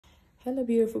Hello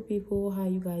beautiful people, how are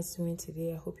you guys doing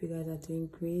today? I hope you guys are doing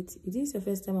great. If this is your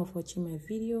first time of watching my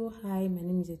video, hi, my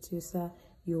name is Etusa.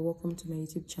 You're welcome to my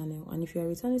YouTube channel, and if you're a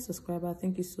returning subscriber,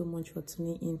 thank you so much for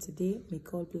tuning in today. May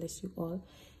God bless you all.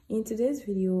 In today's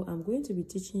video, I'm going to be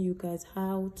teaching you guys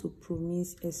how to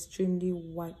promix extremely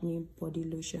whitening body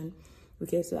lotion.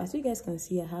 Okay, so as you guys can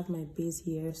see, I have my base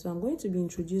here, so I'm going to be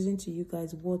introducing to you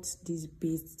guys what this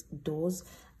base does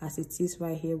as it is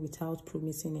right here without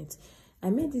promixing it. I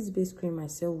made this base cream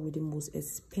myself with the most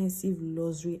expensive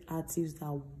luxury actives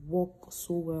that work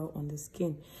so well on the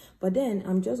skin. But then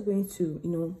I'm just going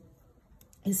to,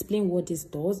 explain what this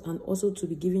does, and also to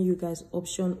be giving you guys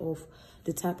option of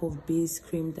the type of base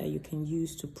cream that you can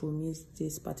use to promix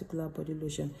this particular body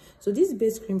lotion. So this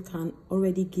base cream can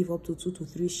already give up to 2 to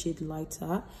 3 shades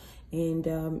lighter. And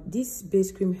this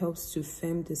base cream helps to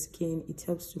firm the skin, it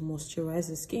helps to moisturize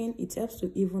the skin, it helps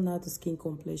to even out the skin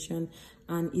complexion,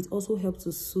 and it also helps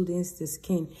to soothe the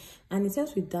skin, and it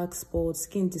helps with dark spots,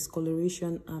 skin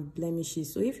discoloration, and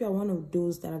blemishes. So if you are one of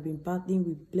those that have been battling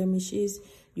with blemishes,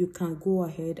 you can go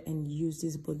ahead and use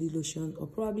this body lotion, or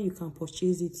probably you can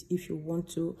purchase it if you want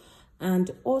to.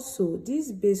 And also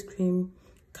this base cream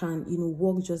can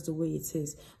work just the way it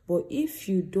is, but if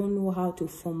you don't know how to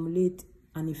formulate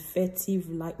an effective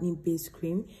lightening base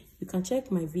cream, you can check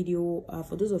my video.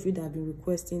 For those of you that have been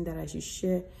requesting that I should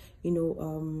share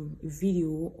video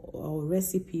or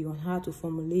recipe on how to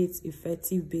formulate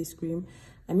effective base cream,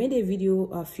 I made a video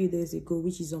a few days ago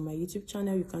which is on my YouTube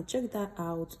channel. You can check that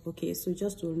out. Okay, so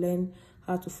just to learn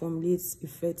how to formulate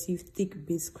effective thick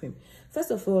base cream.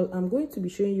 First of all, I'm going to be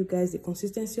showing you guys the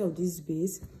consistency of this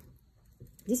base.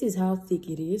 This is how thick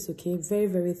it is. Okay,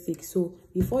 very thick. So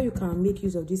before you can make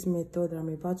use of this method that I'm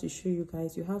about to show you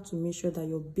guys, you have to make sure that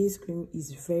your base cream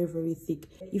is very thick.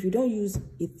 If you don't use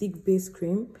a thick base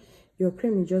cream, your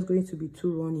cream is just going to be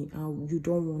too runny, and you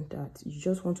don't want that. You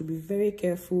just want to be very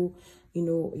careful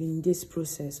in this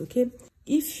process. Okay,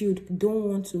 if you don't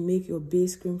want to make your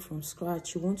base cream from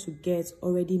scratch, you want to get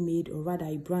already made, or rather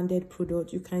a branded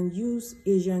product, you can use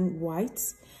Asian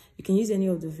whites. You can use any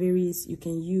of the various. You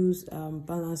can use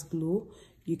Balance Glow.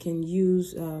 You can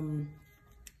use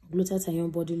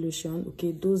glutathione body lotion.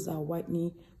 Okay, those are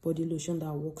whitening body lotion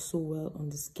that work so well on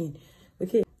the skin.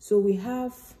 Okay, so we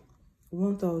have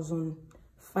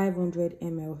 1500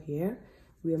 ml here.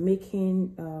 We are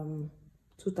making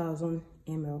 2000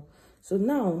 ml. So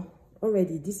now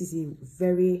already this is a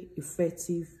very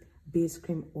effective base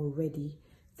cream already.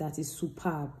 That is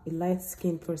superb. A light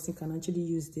skin person can actually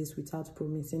use this without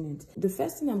promixing it. The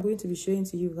first thing I'm going to be showing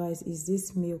to you guys is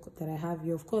this milk that I have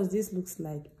here. Of course, this looks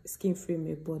like skin-free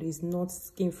milk, but it's not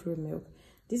skin-free milk.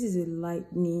 This is a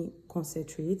lightening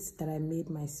concentrate that I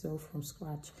made myself from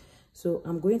scratch. So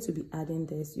I'm going to be adding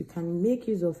this. You can make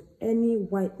use of any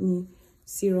whitening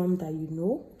serum that you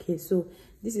know. Okay, so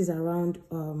this is around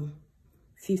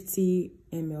 50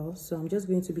 ml. So I'm just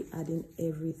going to be adding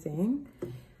everything.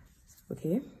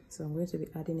 Okay, so I'm going to be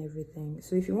adding everything.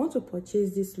 So if you want to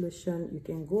purchase this lotion, you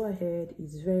can go ahead.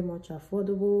 It's very much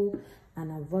affordable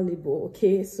and available.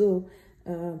 Okay, so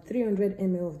 300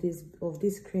 ml of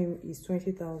this cream is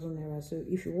 20,000 naira. So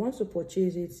if you want to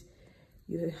purchase it,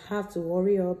 you have to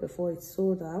hurry up before it's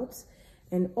sold out.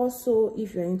 And also,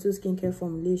 if you're into skincare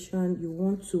formulation, you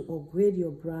want to upgrade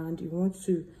your brand, you want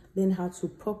to learn how to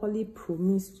properly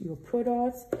promix your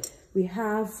products, we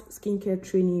have skincare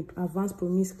training, advanced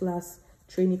promix class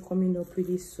training coming up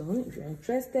pretty soon. If you're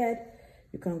interested,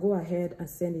 you can go ahead and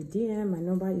send a DM. My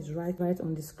number is right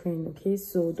on the screen. Okay,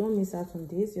 so don't miss out on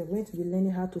this. You're going to be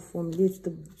learning how to formulate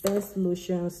the best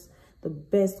lotions, the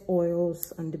best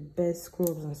oils, and the best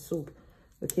scrubs and soap.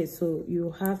 Okay, so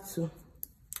you have to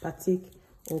partake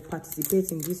or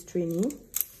participate in this training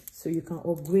so you can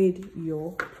upgrade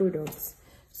your products.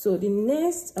 So the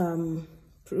next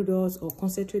products or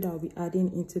concentrate I'll be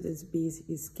adding into this base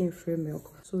is skin-free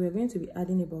milk. So we're going to be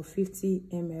adding about 50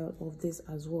 ml of this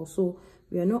as well. So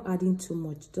we are not adding too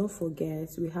much. Don't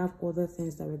forget, we have other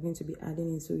things that we're going to be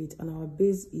adding into it, and our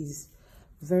base is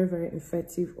very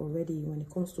effective already when it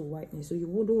comes to whitening. So you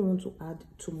wouldn't want to add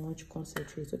too much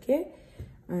concentrate. Okay,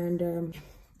 and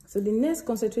so the next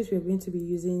concentrate we're going to be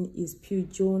using is Pure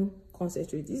Joan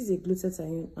concentrate. This is a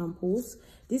glutathione ampoules.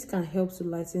 This can help to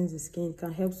lighten the skin,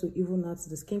 can help to even out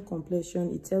the skin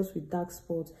complexion. It helps with dark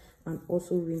spots and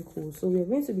also wrinkles. So we're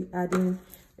going to be adding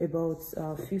about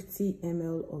 50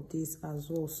 ml of this as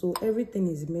well. So everything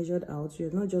is measured out.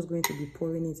 You're not just going to be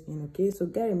pouring it in. Okay, so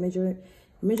get a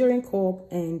measuring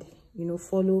cup and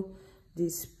follow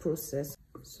this process.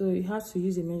 So you have to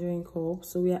use a measuring cup.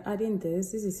 So we are adding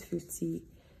this is 50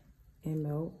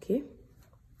 ml. Okay,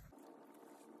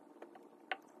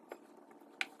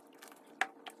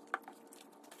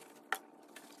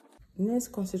 Next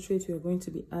concentrate we are going to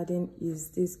be adding is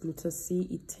this Gluta-C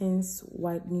Intense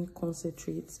Whitening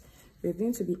Concentrate. We're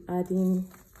going to be adding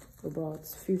about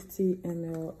 50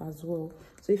 ml as well.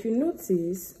 So if you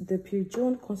notice, the Pure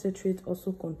John concentrate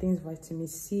also contains vitamin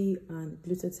C and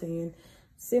glutathione.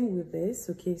 Same with this,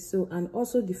 okay? So, and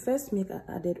also the first milk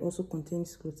I added also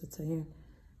contains glutathione.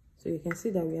 So you can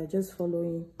see that we are just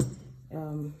following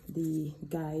the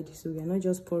guide. So we are not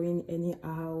just pouring any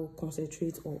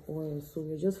concentrate or oil. So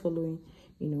we're just following,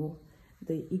 you know,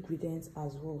 the ingredients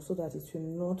as well, so that it will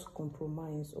not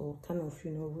compromise or kind of,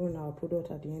 you know, ruin our product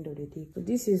at the end of the day. So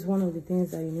this is one of the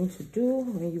things that you need to do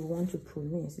when you want to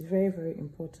promix. It's very, very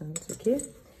important. Okay,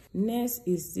 next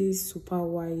is this super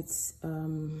white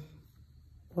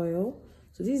oil.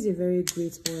 So this is a very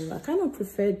great oil. I kind of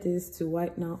prefer this to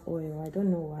whitener oil. I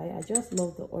don't know why. I just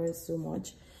love the oil so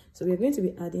much. So we're going to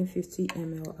be adding 50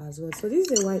 ml as well. So this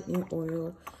is a whitening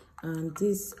oil, and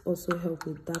this also helps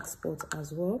with dark spots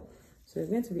as well. So we're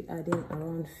going to be adding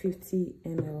around 50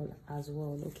 ml as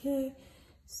well. Okay,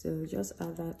 so just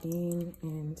add that in.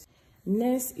 And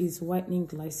next is whitening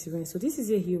glycerin. So this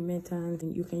is a humectant,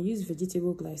 and you can use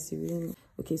vegetable glycerin.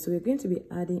 Okay, so we're going to be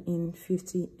adding in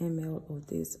 50 ml of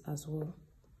this as well.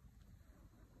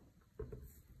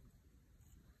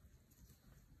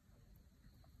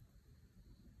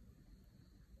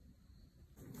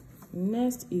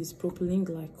 Next is propylene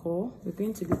glycol. We're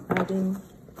going to be adding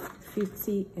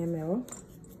 50 ml.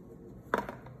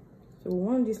 So we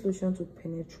want this lotion to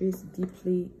penetrate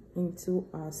deeply into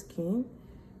our skin.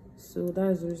 So that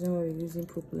is the reason why we're using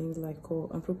propylene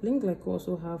glycol. And propylene glycol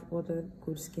also have other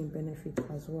good skin benefits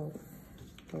as well.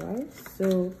 Alright,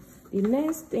 so the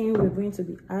next thing we're going to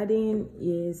be adding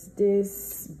is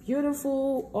this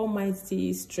beautiful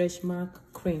almighty stretch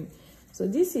mark cream. So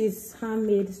this is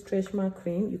handmade stretch mark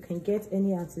cream. You can get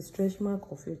any anti-stretch mark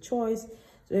of your choice.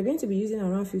 So we're going to be using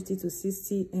around 50 to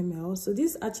 60 ml. So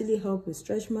this actually helps with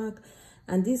stretch mark,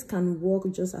 and this can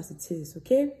work just as it is.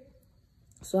 Okay,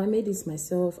 so I made this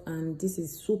myself, and this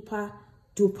is super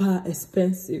duper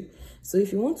expensive. So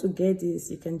if you want to get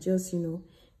this, you can just, you know,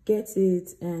 get it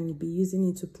and be using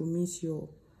it to promix your,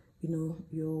 you know,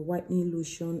 your whitening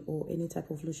lotion or any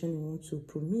type of lotion you want to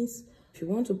promix. If you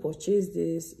want to purchase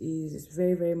this, is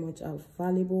very, very much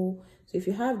valuable. So if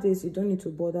you have this, you don't need to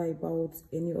bother about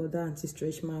any other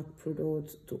anti-stretch mark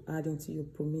product to add into your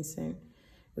promixing.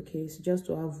 Okay, so just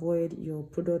to avoid your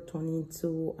product turning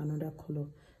to another color.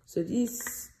 So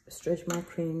this stretch mark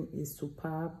cream is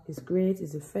superb. It's great.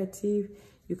 It's effective.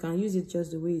 You can use it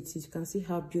just the way it is. You can see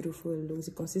how beautiful it looks.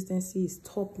 The consistency is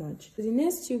top notch. So the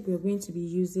next tube we're going to be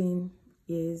using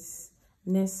is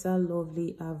Nessa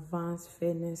Lovely Advanced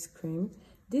Fairness Cream.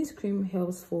 This cream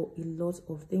helps for a lot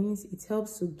of things. It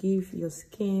helps to give your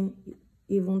skin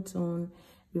even tone,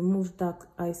 remove dark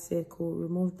eye circle,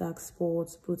 remove dark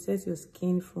spots, protect your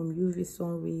skin from UV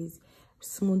sun rays,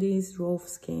 smoothes rough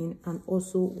skin, and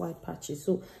also white patches.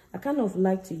 So I kind of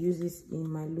like to use this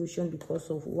in my lotion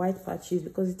because of white patches,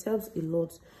 because it helps a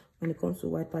lot when it comes to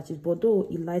white patches. But though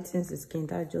it lightens the skin,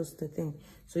 that's just the thing.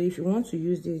 So if you want to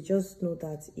use this, just know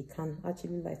that it can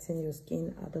actually lighten your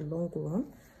skin at the long run.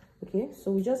 Okay,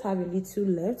 so we just have a little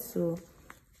left, so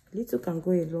little can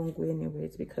go a long way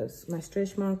anyways, because my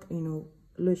stretch mark, you know,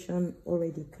 lotion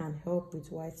already can help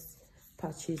with white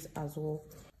patches as well.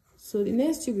 So the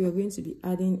next tube we are going to be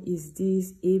adding is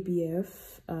this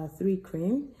ABF 3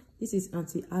 cream. This is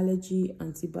anti-allergy,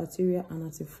 antibacterial,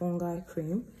 and antifungal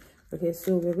cream. Okay,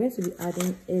 so we're going to be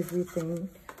adding everything.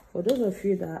 For those of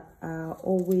you that are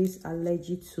always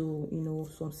allergic to, you know,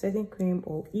 some certain cream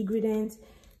or ingredients,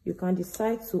 you can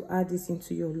decide to add this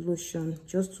into your lotion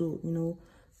just to, you know,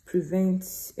 prevent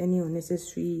any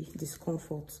unnecessary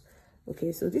discomfort.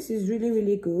 Okay, so this is really,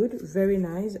 really good, very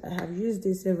nice. I have used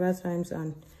this several times,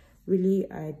 and really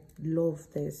I love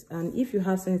this. And if you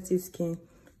have sensitive skin,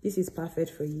 this is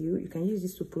perfect for you. You can use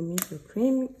this to promix your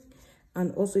cream.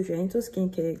 And also, if you're into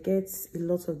skincare, get a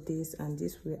lot of this, and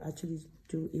this will actually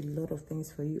do a lot of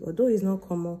things for you. Although it's not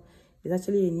common, it's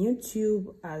actually a new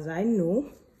tube, as I know.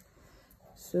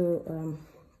 So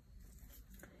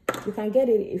you can get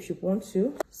it if you want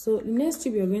to. So the next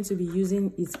tube you're going to be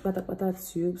using is Pata Pata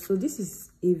tube. So this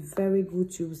is a very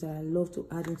good tube that I love to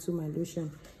add into my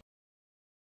lotion.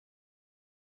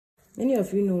 Many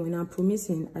of you know, when I'm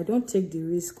promixing, I don't take the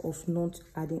risk of not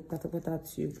adding Pata Pata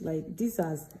tube. Like this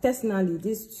has, personally,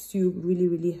 this tube really,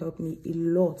 really helped me a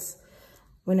lot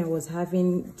when I was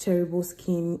having terrible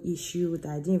skin issue that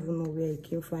I didn't even know where it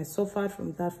came from. I suffered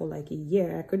from that for like a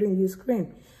year. I couldn't use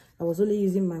cream. I was only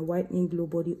using my whitening glow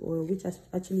body oil, which has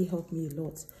actually helped me a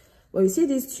lot. But you see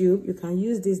this tube, you can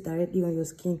use this directly on your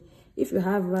skin. If you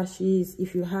have rashes,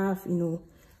 if you have, you know,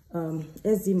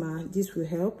 eczema, this will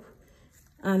help.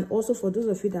 And also for those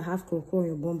of you that have crocro on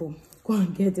your bum bum, go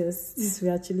and get this. This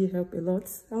will actually help a lot.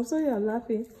 I'm sorry I'm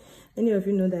laughing. Any of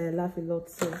you know that I laugh a lot,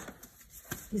 so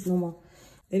it's normal.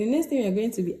 Then the next thing we're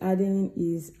going to be adding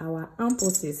is our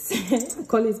ampoules. I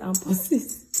call it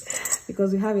ampoules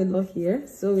because we have a lot here.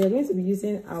 So we are going to be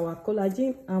using our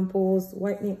collagen ampoules,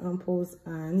 whitening ampoules,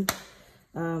 and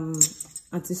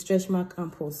anti-stretch mark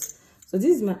ampoules. So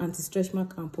this is my anti-stretch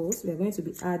mark ampoules. We are going to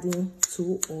be adding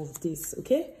 2 of this,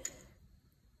 okay?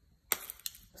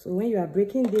 So when you are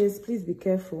breaking this, please be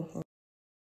careful.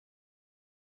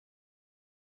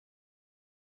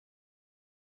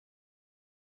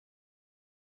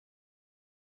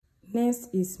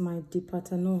 Next is my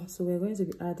depatanol. So we're going to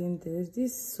be adding this.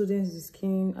 This soothes the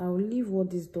skin. I will leave what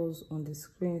this does on the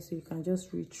screen so you can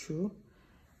just read through.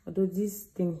 Although this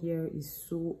thing here is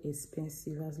so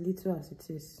expensive, as little as it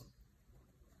is.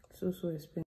 So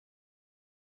expensive.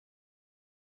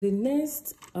 The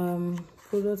next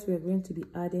product we are going to be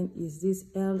adding is this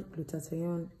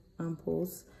L-glutathione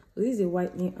ampoules. So this is a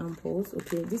whitening ampoules.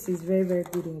 Okay, this is very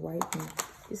good in whitening.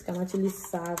 This can actually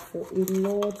serve for a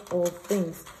lot of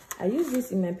things. I used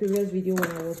this in my previous video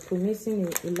when I was promising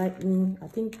a lightening, I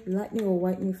think lightening or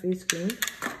whitening face cream.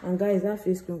 And guys, that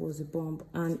face cream was a bomb.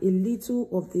 And a little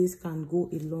of this can go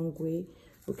a long way.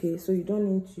 Okay, so you don't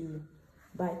need to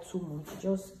buy too much.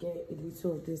 Just get a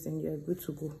little of this and you're good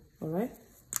to go. All right.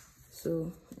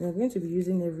 So we're going to be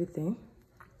using everything.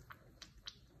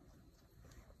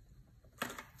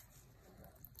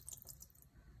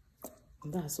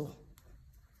 That's all.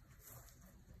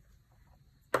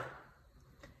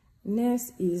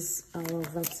 Next is our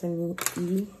vitamin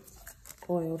E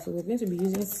oil. So we're going to be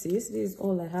using 6. This is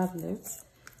all I have left.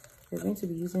 We're going to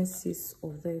be using 6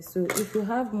 of this. So if you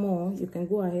have more, you can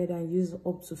go ahead and use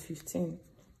up to 15.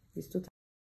 It's total.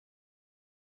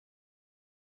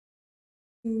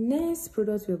 The next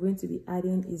product we're going to be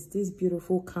adding is this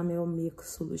beautiful camel milk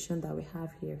solution that we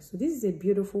have here. So this is a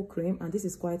beautiful cream, and this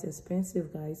is quite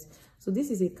expensive, guys. So this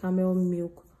is a camel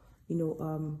milk,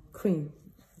 cream.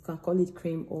 You can call it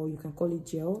cream or you can call it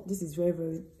gel. This is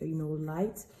very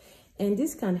light, and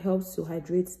this can help to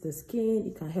hydrate the skin.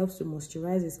 It can help to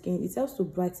moisturize the skin. It helps to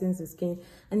brighten the skin,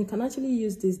 and you can actually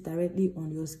use this directly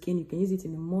on your skin. You can use it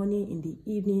in the morning, in the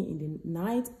evening, in the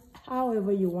night,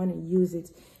 however you want to use it.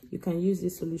 You can use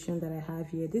this solution that I have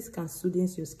here. This can soothe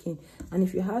your skin, and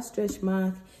if you have stretch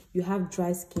mark, you have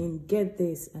dry skin, get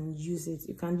this and use it.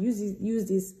 You can use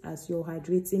this as your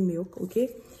hydrating milk.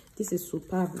 Okay, this is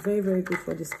superb, very good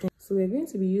for the skin. So we're going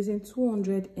to be using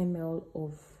 200 ml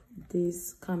of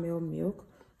this camel milk.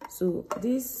 So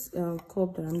this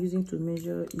cup that I'm using to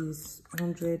measure is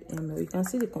 100 ml. You can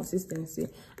see the consistency.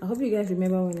 I hope you guys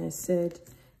remember when I said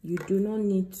you do not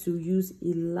need to use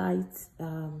a light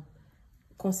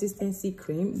consistency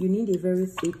cream. You need a very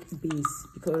thick base,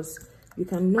 because you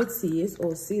can notice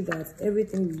or see that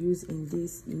everything we use in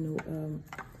this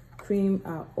cream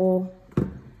are all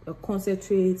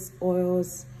concentrates,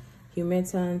 oils,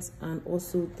 humectants, and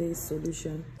also this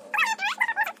solution.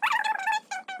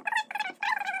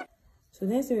 So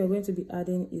next thing we're going to be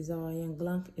adding is our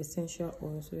Ylang essential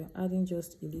oil. So we're adding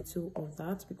just a little of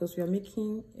that because we are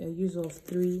making a use of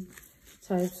 3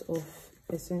 types of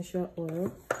essential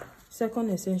oil. Second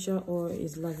essential oil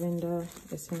is lavender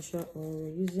essential oil.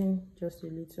 We're using just a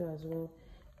little as well.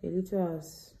 A little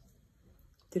as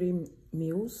 3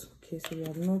 mils. Okay, so we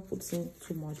have not put in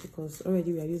too much because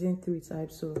already we are using 3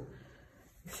 types. So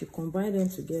if you combine them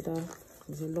together,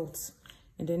 it's a lot.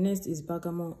 And the next is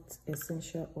bergamot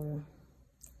essential oil.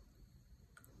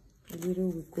 A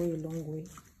little will go a long way.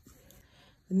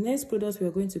 The next product we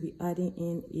are going to be adding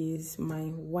in is my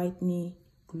whitening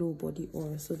glow body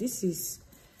oil. So this is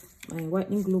my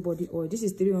whitening glow body oil. This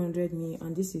is 300 ml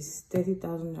and this is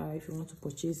 30,000 naira if you want to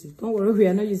purchase it. Don't worry, we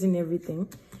are not using everything.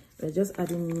 We're just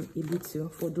adding in a little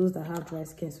for those that have dry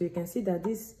skin. So you can see that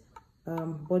this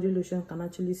body lotion can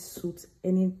actually suit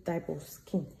any type of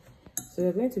skin. So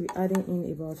we're going to be adding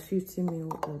in about 50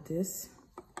 ml of this.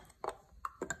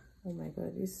 Oh my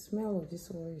god, the smell of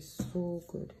this oil is so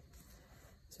good.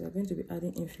 So we're going to be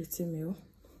adding in 50 ml.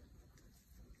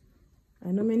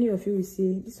 I know many of you will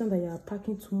say this one that you are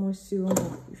packing too much serum.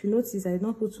 If you notice, I did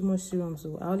not put too much serum,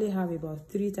 so I only have about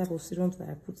 3 types of serums that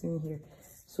I put in here.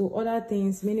 So other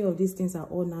things, many of these things are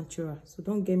all natural, so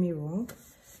don't get me wrong.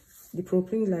 The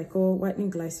propylene glycol,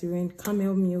 whitening glycerin,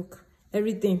 camel milk,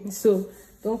 everything. So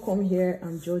don't come here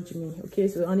and judge me, okay?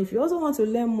 So, and if you also want to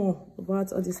learn more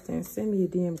about all these things, send me a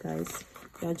DM, guys.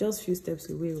 They are just few steps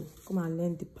away. Come and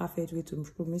learn the perfect way to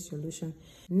promix your lotion.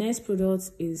 Next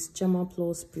product is Germa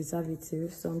Plus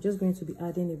preservative. So I'm just going to be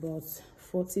adding about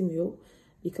 40 ml.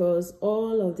 because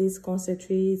all of these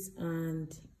concentrates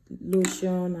and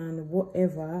lotion and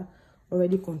whatever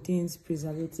already contains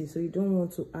preservative, so you don't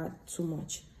want to add too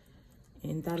much.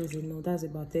 And that is enough. That's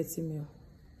about 30 ml.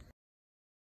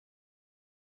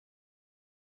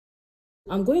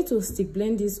 I'm going to stick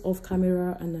blend this off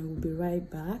camera and I will be right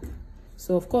back.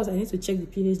 So of course I need to check the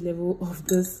pH level of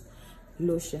this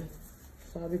lotion,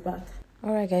 so I'll be back.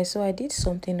 Alright guys, so I did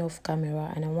something off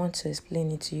camera and I want to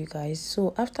explain it to you guys.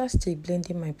 So after stick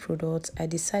blending my product, I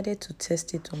decided to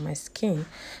test it on my skin,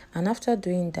 and after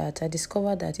doing that I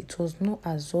discovered that it was not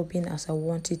absorbing as I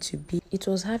wanted it to be. It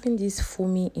was having this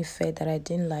foamy effect that I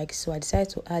didn't like, so I decided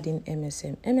to add in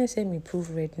MSM. MSM improved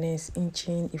redness,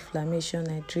 itching, inflammation,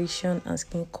 hydration and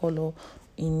skin color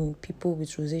in people with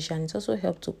rosacea, and it also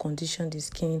helps to condition the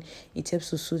skin. It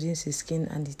helps to soothe the skin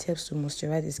and it helps to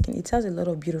moisturize the skin. It has a lot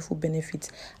of beautiful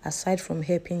benefits aside from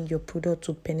helping your product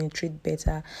to penetrate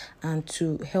better and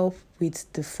to help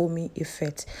with the foamy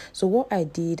effect. So what I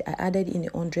did, I added in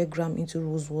 100 grams into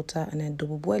rose water and I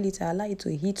double boil it. I allow it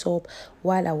to heat up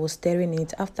while I was stirring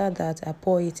it. After that, I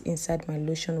pour it inside my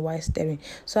lotion while stirring.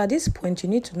 So at this point, you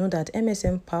need to know that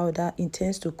MSM powder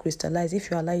intends to crystallize if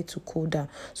you allow it to cool down.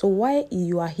 So while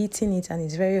you are heating it and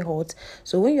it's very hot,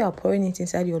 so when you are pouring it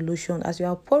inside your lotion, as you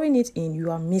are pouring it in,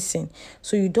 you are missing.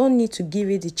 So you don't need to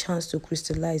give it the chance to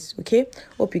crystallize. Okay,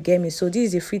 hope you get me. So this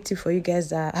is a free tip for you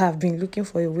guys that have been looking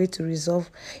for a way to resolve,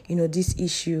 this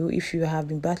issue if you have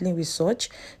been battling with such.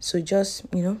 So just,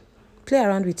 play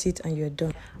around with it and you're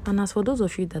done. And as for those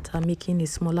of you that are making a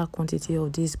smaller quantity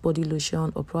of this body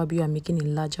lotion, or probably you are making a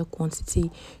larger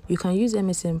quantity, you can use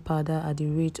MSM powder at the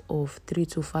rate of 3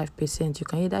 to 5%. You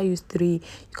can either use 3, you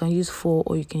can use 4,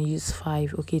 or you can use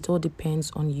 5. Okay, it all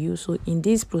depends on you. So in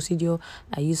this procedure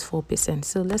I use 4%.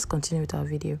 So let's continue with our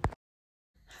video.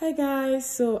 Hi guys,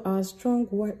 so our strong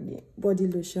whitening body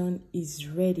lotion is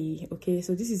ready. Okay,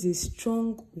 so this is a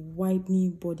strong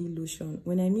whitening body lotion.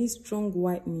 When I mean strong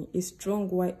whitening, a strong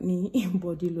whitening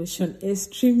body lotion,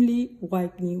 extremely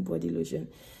whitening body lotion.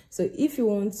 So if you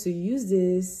want to use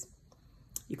this,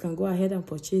 you can go ahead and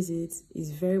purchase it.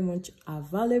 It's very much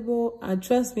available, and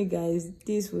trust me guys,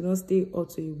 this will not stay up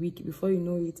to a week. Before you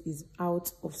know it, is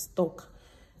out of stock.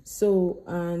 So,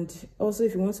 and also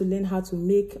if you want to learn how to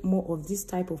make more of this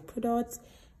type of products,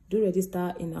 do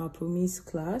register in our promix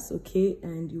class. Okay,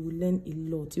 and you will learn a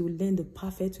lot. You will learn the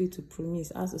perfect way to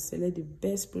promix, how to select the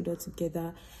best product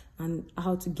together and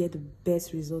how to get the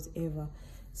best results ever.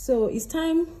 So it's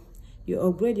time you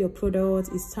upgrade your product.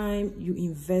 It's time you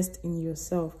invest in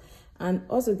yourself. And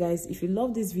also guys, if you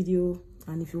love this video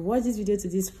and if you watch this video to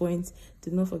this point, do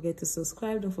not forget to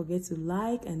subscribe, don't forget to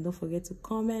like, and don't forget to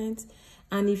comment.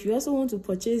 And if you also want to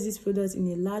purchase this product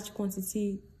in a large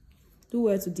quantity, do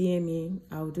well to DM me.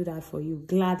 I'll do that for you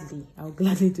gladly. I'll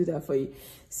gladly do that for you.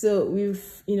 So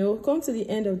we've come to the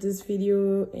end of this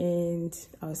video, and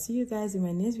I'll see you guys in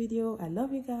my next video. I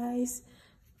love you guys.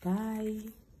 Bye.